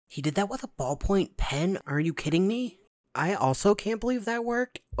He did that with a ballpoint pen? Are you kidding me? I also can't believe that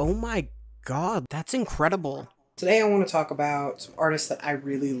worked. Oh my god, that's incredible. Today I want to talk about some artists that I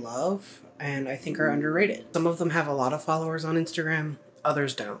really love and I think are underrated. Some of them have a lot of followers on Instagram,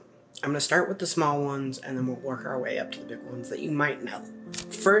 others don't. I'm going to start with the small ones and then we'll work our way up to the big ones that you might know.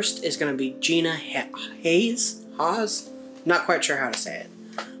 First is going to be Gina Haas. Not quite sure how to say it.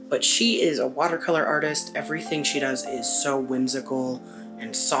 But she is a watercolor artist. Everything she does is so whimsical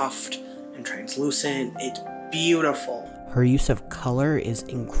and soft and translucent. It's beautiful. Her use of color is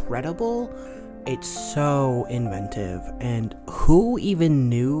incredible. It's so inventive. And who even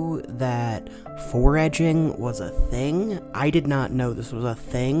knew that foredging was a thing? I did not know this was a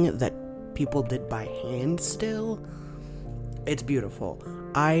thing that people did by hand still. It's beautiful.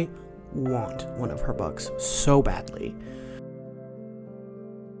 I want one of her books so badly.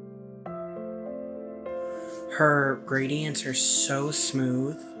 Her gradients are so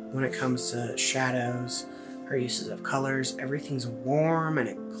smooth when it comes to shadows, her uses of colors, everything's warm and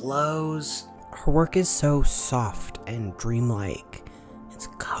it glows. Her work is so soft and dreamlike. It's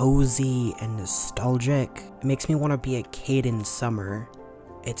cozy and nostalgic. It makes me want to be a kid in summer.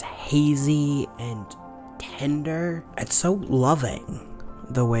 It's hazy and tender. It's so loving,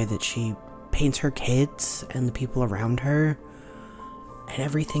 the way that she paints her kids and the people around her. And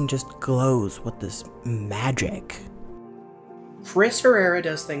everything just glows with this magic. Chris Herrera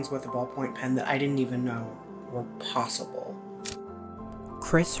does things with a ballpoint pen that I didn't even know were possible.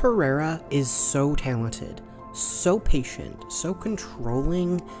 Chris Herrera is so talented, so patient, so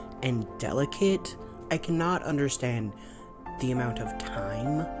controlling and delicate. I cannot understand the amount of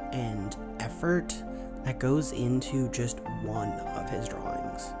time and effort that goes into just one of his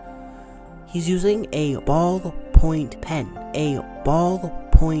drawings. He's using a ballpoint pen,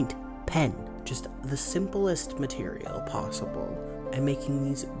 just the simplest material possible, and making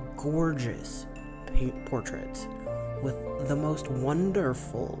these gorgeous portraits with the most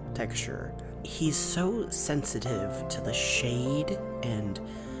wonderful texture. He's so sensitive to the shade and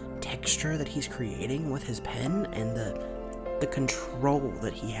texture that he's creating with his pen and the control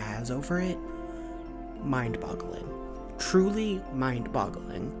that he has over it. Mind-boggling. Truly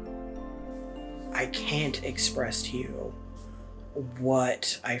mind-boggling. I can't express to you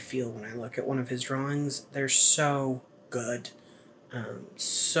what I feel when I look at one of his drawings. They're so good.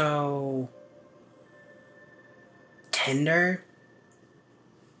 So tender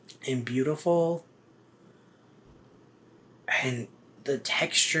and beautiful. And the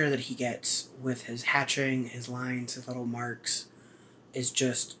texture that he gets with his hatching, his lines, his little marks is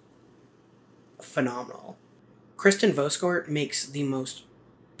just phenomenal. Kristen Vosgort makes the most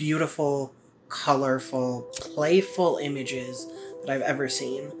beautiful, colorful, playful images that I've ever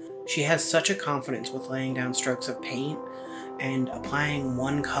seen. She has such a confidence with laying down strokes of paint and applying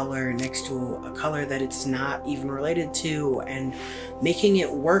one color next to a color that it's not even related to and making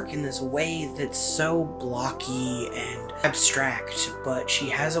it work in this way that's so blocky and abstract, but she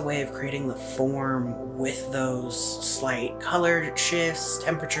has a way of creating the form with those slight color shifts,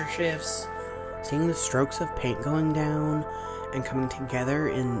 temperature shifts. Seeing the strokes of paint going down and coming together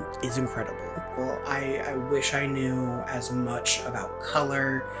is incredible. Well, I wish I knew as much about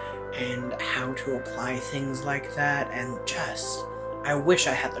color and how to apply things like that, and just, I wish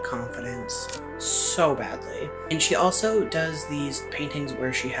I had the confidence so badly. And she also does these paintings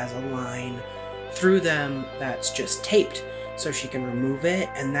where she has a line through them that's just taped, so she can remove it,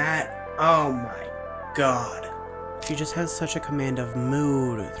 and that, oh my god. She just has such a command of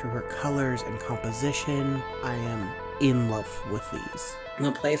mood through her colors and composition. I am in love with these.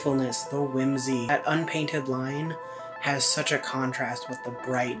 The playfulness, the whimsy, that unpainted line has such a contrast with the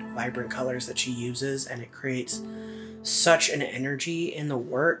bright, vibrant colors that she uses, and it creates such an energy in the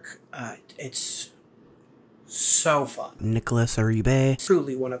work. It's so fun. Nicholas Uribe,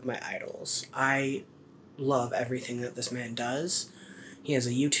 truly one of my idols. I love everything that this man does. He has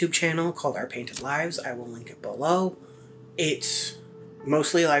a YouTube channel called Our Painted Lives. I will link it below. It's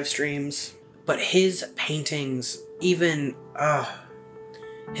mostly live streams, but his paintings, even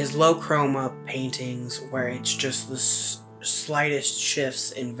his low chroma paintings where it's just the slightest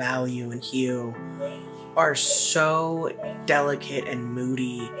shifts in value and hue, are so delicate and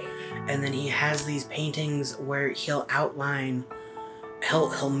moody. And then he has these paintings where he'll outline,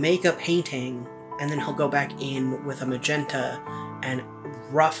 he'll make a painting and then he'll go back in with a magenta and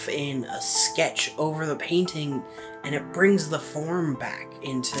rough in a sketch over the painting, and it brings the form back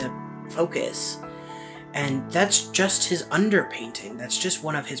into focus. And that's just his underpainting. That's just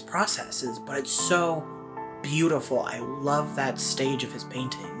one of his processes, but it's so beautiful. I love that stage of his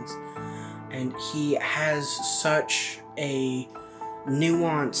paintings. And he has such a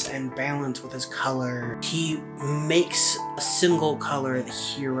nuance and balance with his color. He makes a single color the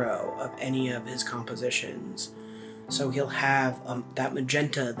hero of any of his compositions. So he'll have that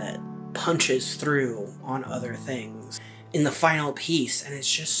magenta that punches through on other things in the final piece, and it's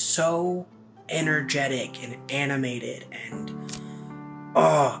just so energetic and animated, and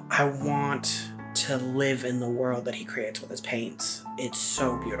oh, I want to live in the world that he creates with his paints. It's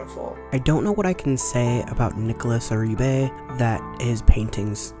so beautiful. I don't know what I can say about Nicolas Uribe that his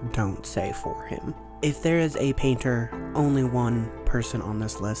paintings don't say for him. If there is a painter, only one person on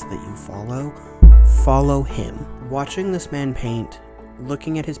this list that you follow him. Watching this man paint,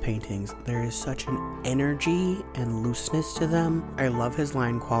 looking at his paintings, there is such an energy and looseness to them. I love his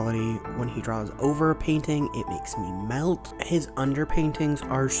line quality. When he draws over a painting, it makes me melt. His underpaintings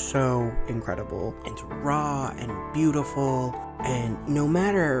are so incredible. It's raw and beautiful, and no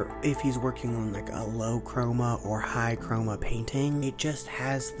matter if he's working on like a low chroma or high chroma painting, it just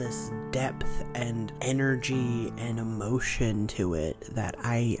has this depth and energy and emotion to it that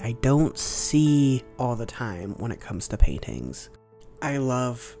I don't see all the time when it comes to paintings. I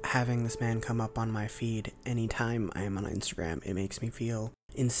love having this man come up on my feed anytime I am on Instagram. It makes me feel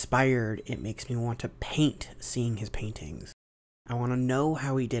inspired. It makes me want to paint seeing his paintings. I want to know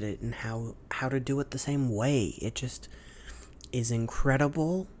how he did it and how to do it the same way. It just is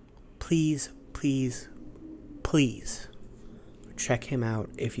incredible. Please, please, please check him out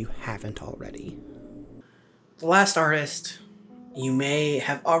if you haven't already. The last artist you may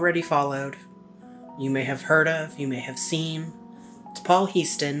have already followed, you may have heard of, you may have seen. It's Paul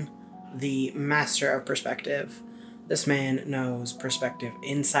Huston, the master of perspective. This man knows perspective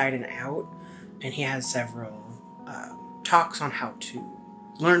inside and out, and he has several talks on how to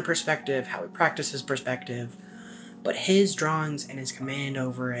learn perspective, how he practices perspective, but his drawings and his command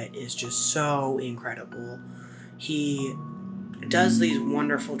over it is just so incredible. He does these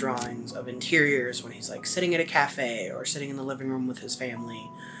wonderful drawings of interiors when he's like sitting at a cafe or sitting in the living room with his family.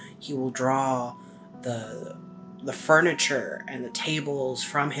 He will draw the furniture and the tables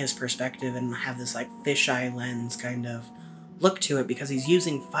from his perspective and have this like fisheye lens kind of look to it, because he's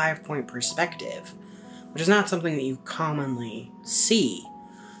using 5-point perspective, which is not something that you commonly see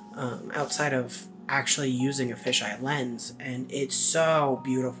outside of actually using a fisheye lens, and it's so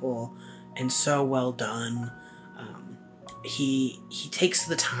beautiful and so well done. He takes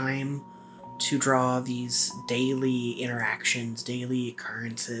the time to draw these daily interactions, daily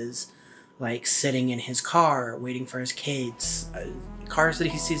occurrences, like sitting in his car, waiting for his kids, cars that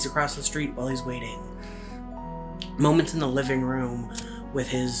he sees across the street while he's waiting, moments in the living room with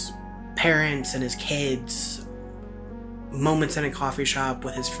his parents and his kids, moments in a coffee shop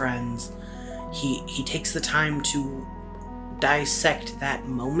with his friends. He takes the time to dissect that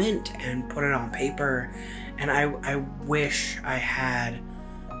moment and put it on paper, and I wish I had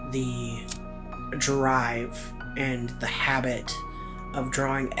the drive and the habit of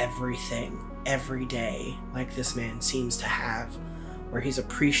drawing everything every day like this man seems to have, where he's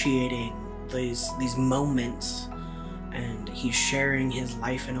appreciating these moments and he's sharing his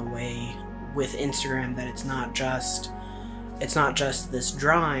life in a way with Instagram that it's not just this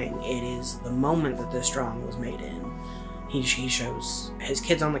drawing, it is the moment that this drawing was made in. He shows his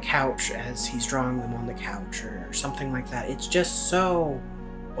kids on the couch as he's drawing them on the couch or something like that. It's just so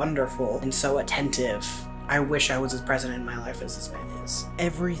wonderful and so attentive. I wish I was as present in my life as this man is.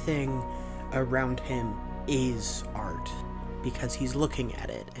 Everything around him is art because he's looking at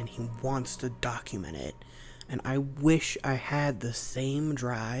it and he wants to document it. And I wish I had the same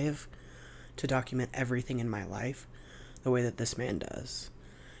drive to document everything in my life the way that this man does.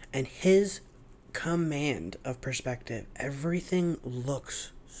 And his command of perspective, everything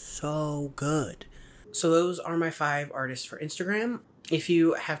looks so good. So those are my 5 artists for Instagram. If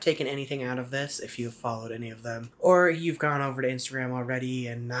you have taken anything out of this, if you've followed any of them, or you've gone over to Instagram already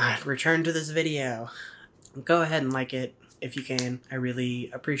and not returned to this video, go ahead and like it if you can. I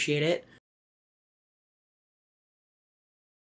really appreciate it.